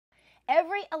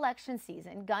Every election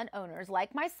season, gun owners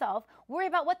like myself worry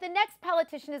about what the next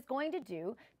politician is going to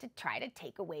do to try to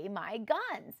take away my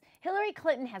guns. Hillary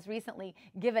Clinton has recently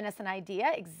given us an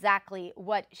idea exactly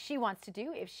what she wants to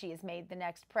do if she is made the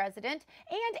next president.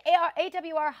 And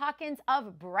AWR Hawkins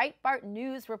of Breitbart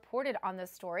News reported on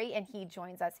this story, and he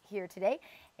joins us here today.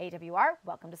 AWR,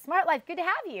 welcome to Smart Life. Good to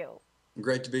have you.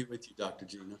 Great to be with you, Dr.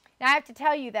 Gina. Now, I have to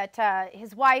tell you that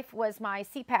his wife was my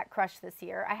CPAC crush this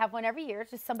year. I have one every year.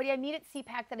 It's just somebody I meet at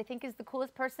CPAC that I think is the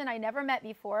coolest person I never met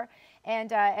before. And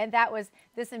that was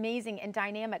this amazing and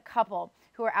dynamic couple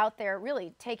who are out there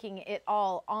really taking it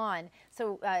all on.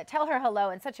 So tell her hello,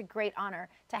 and such a great honor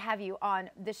to have you on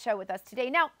this show with us today.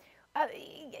 Now,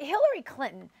 Hillary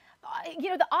Clinton, you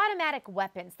know, the automatic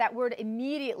weapons, that word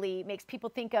immediately makes people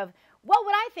think of, well,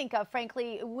 what I think of,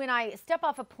 frankly, when I step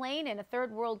off a plane in a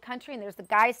third world country and there's the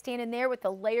guy standing there with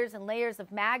the layers and layers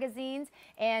of magazines,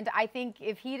 and I think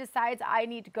if he decides I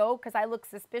need to go because I look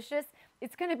suspicious,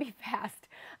 it's going to be fast.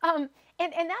 And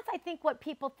that's, I think, what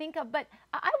people think of. But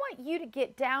I want you to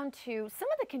get down to some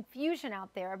of the confusion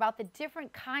out there about the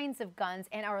different kinds of guns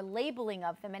and our labeling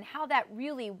of them and how that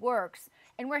really works,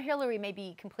 and where Hillary may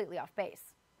be completely off base.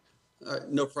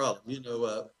 No problem. You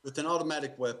know, with an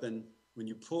automatic weapon, when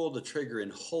you pull the trigger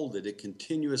and hold it, it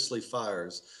continuously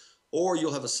fires. Or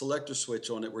you'll have a selector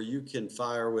switch on it where you can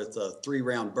fire with a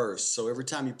 3-round burst. So every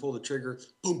time you pull the trigger,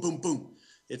 boom, boom, boom,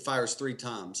 it fires 3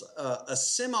 times. A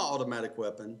semi-automatic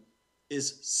weapon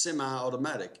is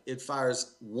semi-automatic. It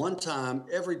fires 1 time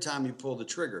every time you pull the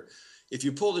trigger. If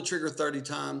you pull the trigger 30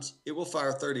 times, it will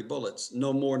fire 30 bullets,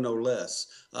 no more, no less.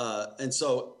 And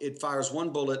so it fires 1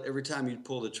 bullet every time you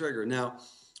pull the trigger. Now,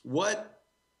 what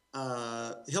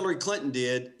Hillary Clinton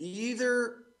did,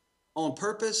 either on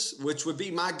purpose, which would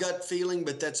be my gut feeling,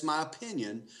 but that's my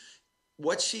opinion,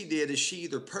 what she did is she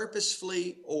either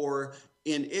purposefully or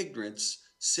in ignorance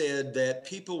said that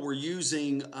people were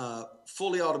using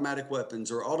fully automatic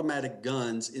weapons or automatic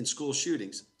guns in school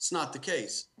shootings. It's not the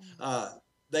case.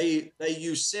 They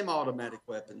use semi-automatic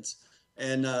weapons.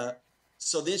 And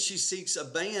so then she seeks a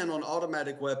ban on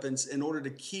automatic weapons in order to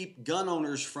keep gun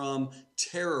owners from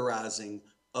terrorizing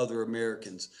other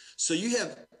Americans. So you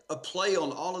have a play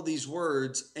on all of these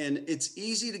words, and it's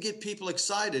easy to get people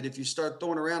excited if you start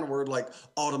throwing around a word like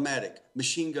automatic,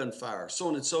 machine gun fire, so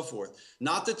on and so forth.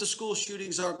 Not that the school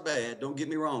shootings aren't bad, don't get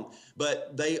me wrong,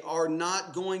 but they are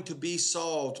not going to be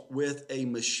solved with a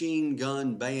machine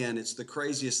gun ban. It's the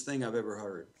craziest thing I've ever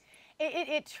heard.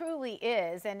 It truly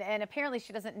is, and apparently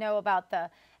she doesn't know about the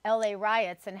LA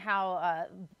riots and how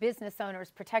business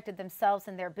owners protected themselves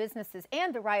and their businesses,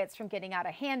 and the riots from getting out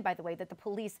of hand, by the way, that the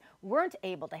police weren't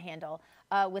able to handle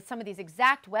with some of these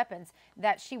exact weapons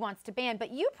that she wants to ban. But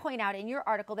you point out in your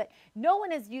article that no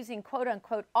one is using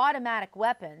quote-unquote automatic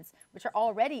weapons, which are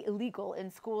already illegal in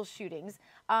school shootings.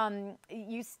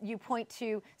 You point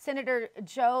to Senator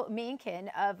Joe Manchin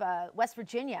of West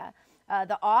Virginia,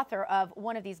 the author of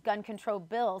one of these gun control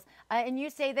bills, and you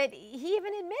say that he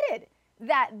even admitted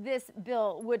that this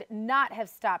bill would not have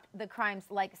stopped the crimes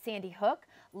like Sandy Hook,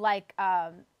 like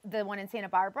the one in Santa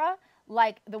Barbara,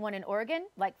 like the one in Oregon,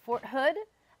 like Fort Hood.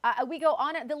 We go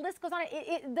on, the list goes on.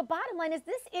 The bottom line is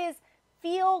this is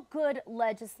feel-good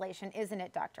legislation, isn't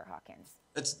it, Dr. Hawkins?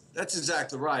 That's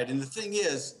exactly right. And the thing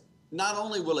is, not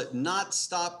only will it not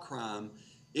stop crime,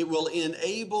 it will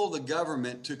enable the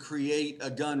government to create a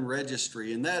gun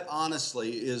registry. And that honestly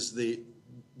is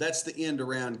that's the end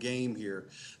around game here.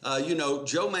 You know,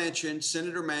 Joe Manchin,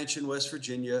 Senator Manchin, West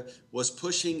Virginia, was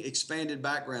pushing expanded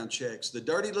background checks. The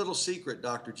dirty little secret,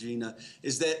 Dr. Gina,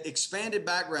 is that expanded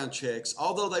background checks,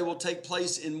 although they will take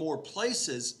place in more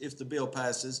places if the bill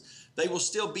passes, they will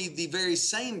still be the very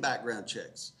same background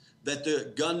checks that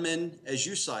the gunmen, as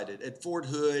you cited, at Fort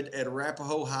Hood, at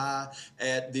Arapahoe High,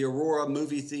 at the Aurora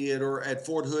movie theater, at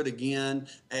Fort Hood again,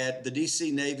 at the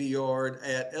DC Navy Yard,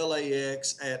 at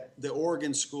LAX, at the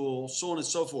Oregon School, so on and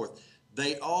so forth.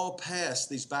 They all pass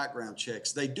these background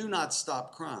checks. They do not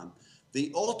stop crime.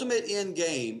 The ultimate end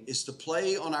game is to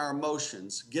play on our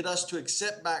emotions, get us to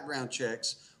accept background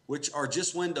checks, which are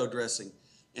just window dressing.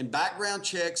 And background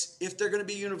checks, if they're going to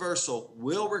be universal,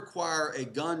 will require a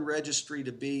gun registry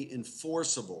to be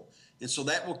enforceable. And so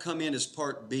that will come in as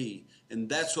Part B, and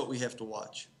that's what we have to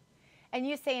watch. And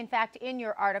you say, in fact, in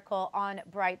your article on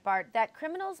Breitbart, that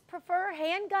criminals prefer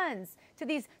handguns to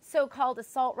these so-called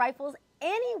assault rifles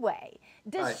anyway.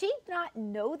 Does she not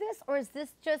know this, or is this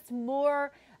just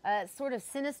more sort of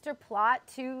sinister plot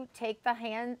to take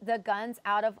the guns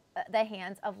out of the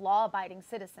hands of law-abiding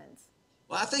citizens?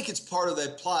 Well, I think it's part of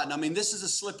that plot. And I mean, this is a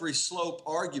slippery slope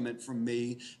argument from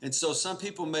me. And so some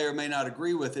people may or may not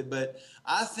agree with it, but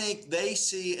I think they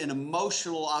see an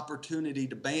emotional opportunity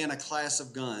to ban a class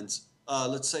of guns,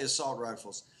 let's say assault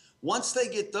rifles. Once they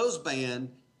get those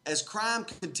banned, as crime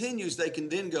continues, they can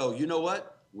then go, you know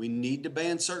what? We need to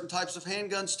ban certain types of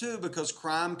handguns too because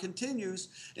crime continues.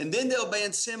 And then they'll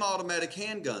ban semi-automatic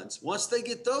handguns. Once they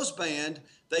get those banned,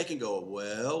 they can go,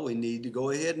 well, we need to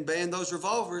go ahead and ban those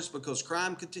revolvers because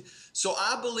crime continues. So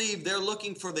I believe they're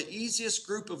looking for the easiest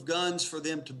group of guns for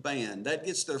them to ban. That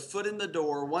gets their foot in the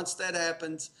door. Once that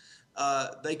happens,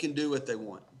 they can do what they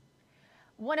want.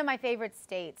 One of my favorite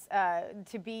states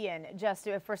to be in, just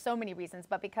for so many reasons,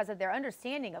 but because of their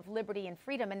understanding of liberty and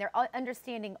freedom and their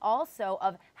understanding also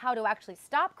of how to actually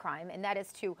stop crime, and that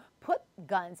is to put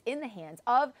guns in the hands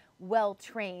of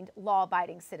well-trained,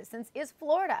 law-abiding citizens, is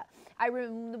Florida. I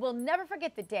will never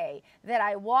forget the day that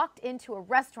I walked into a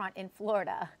restaurant in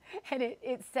Florida and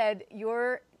it said,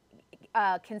 your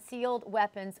concealed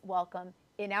weapons welcome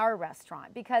in our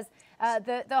restaurant, because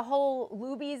the whole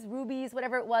Rubies,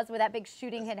 whatever it was, where that big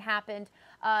shooting had happened,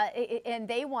 and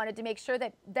they wanted to make sure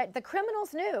that the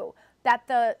criminals knew that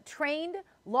the trained,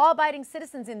 law-abiding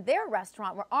citizens in their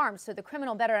restaurant were armed, so the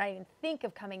criminal better not even think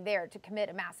of coming there to commit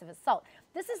a massive assault.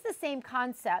 This is the same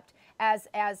concept as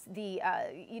the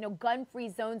gun-free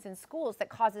zones in schools that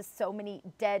causes so many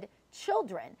dead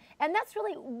children, and that's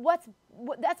really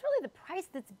that's really the price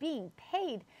that's being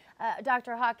paid,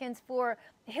 Dr. Hawkins, for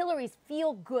Hillary's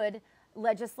feel-good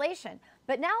legislation.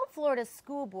 But now Florida's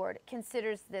school board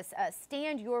considers this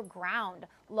stand your ground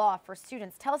law for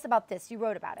students. Tell us about this. You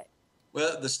wrote about it.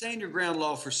 Well, the stand your ground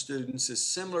law for students is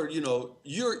similar. You know,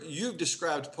 you've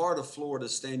described part of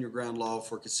Florida's stand your ground law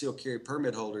for concealed carry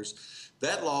permit holders.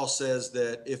 That law says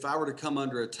that if I were to come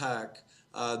under attack,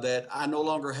 that I no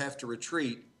longer have to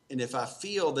retreat. And if I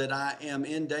feel that I am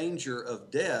in danger of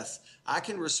death, I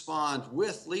can respond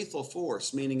with lethal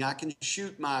force, meaning I can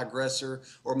shoot my aggressor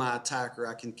or my attacker.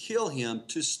 I can kill him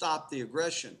to stop the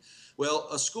aggression. Well,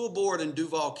 a school board in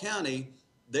Duval County,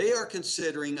 they are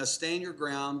considering a stand your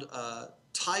ground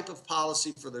type of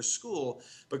policy for their school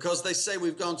because they say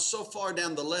we've gone so far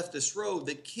down the leftist road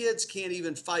that kids can't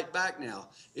even fight back now.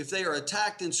 If they are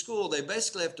attacked in school, they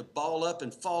basically have to ball up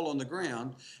and fall on the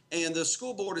ground. And the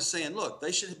school board is saying, look,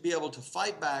 they should be able to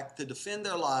fight back to defend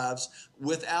their lives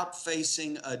without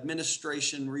facing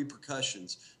administration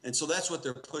repercussions. And so that's what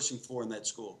they're pushing for in that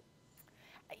school.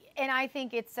 And I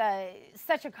think it's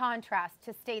such a contrast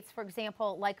to states, for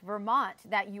example, like Vermont,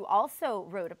 that you also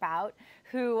wrote about,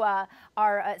 who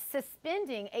are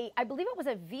suspending I believe it was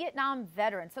a Vietnam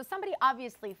veteran, so somebody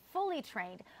obviously fully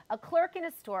trained, a clerk in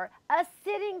a store, a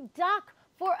sitting duck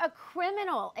for a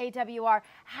criminal, AWR.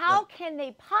 How can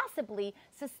they possibly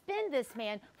suspend this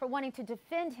man for wanting to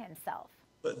defend himself?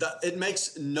 But it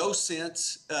makes no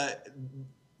sense.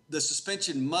 The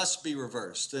suspension must be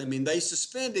reversed. I mean, they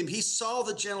suspend him. He saw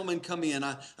the gentleman come in.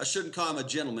 I shouldn't call him a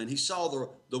gentleman. He saw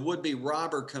the would-be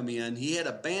robber come in. He had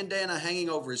a bandana hanging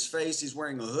over his face. He's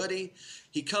wearing a hoodie.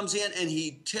 He comes in and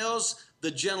he tells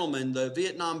the gentleman, the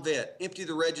Vietnam vet, empty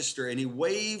the register, and he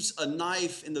waves a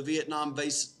knife in the Vietnam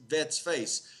vet's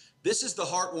face. This is the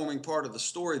heartwarming part of the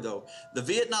story, though. The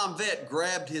Vietnam vet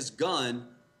grabbed his gun,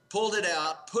 pulled it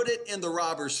out, put it in the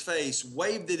robber's face,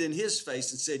 waved it in his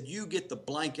face and said, you get the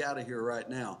blank out of here right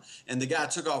now. And the guy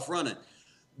took off running.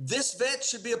 This vet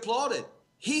should be applauded.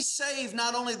 He saved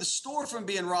not only the store from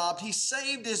being robbed, he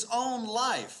saved his own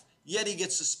life, yet he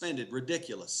gets suspended.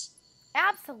 Ridiculous.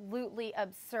 Absolutely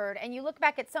absurd. And you look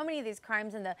back at so many of these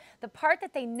crimes and the part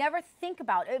that they never think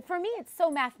about. For me, it's so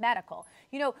mathematical.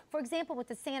 You know, for example, with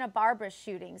the Santa Barbara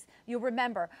shootings, you'll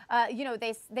remember,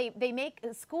 they make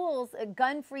schools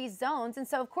gun-free zones. And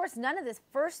so, of course, none of the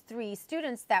first 3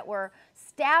 students that were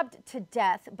stabbed to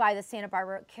death by the Santa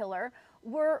Barbara killer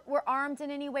were armed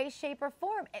in any way, shape, or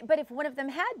form. But if one of them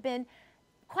had been,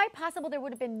 quite possible there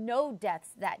would have been no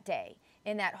deaths that day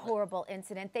in that horrible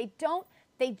incident.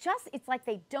 It's like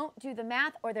they don't do the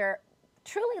math, or they're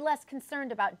truly less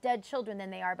concerned about dead children than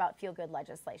they are about feel-good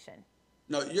legislation.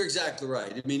 No, you're exactly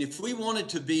right. I mean, if we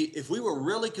were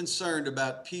really concerned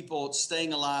about people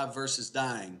staying alive versus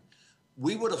dying,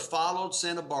 we would have followed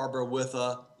Santa Barbara with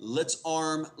a Let's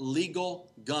Arm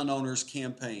Legal Gun Owners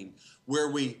campaign,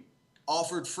 where we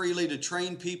offered freely to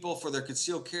train people for their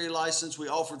concealed carry license. We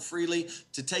offered freely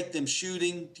to take them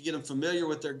shooting, to get them familiar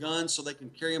with their guns so they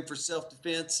can carry them for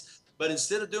self-defense. But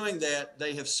instead of doing that,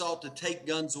 they have sought to take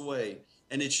guns away.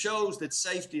 And it shows that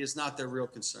safety is not their real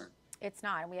concern. It's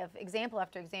not. And we have example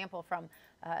after example from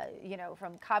you know,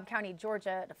 from Cobb County,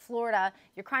 Georgia to Florida,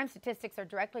 your crime statistics are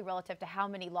directly relative to how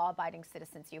many law-abiding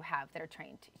citizens you have that are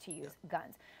trained to use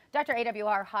guns. Dr.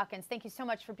 A.W.R. Hawkins, thank you so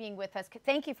much for being with us.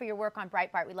 Thank you for your work on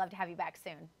Breitbart. We'd love to have you back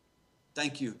soon.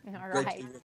 Thank you. All Great right. to be with you.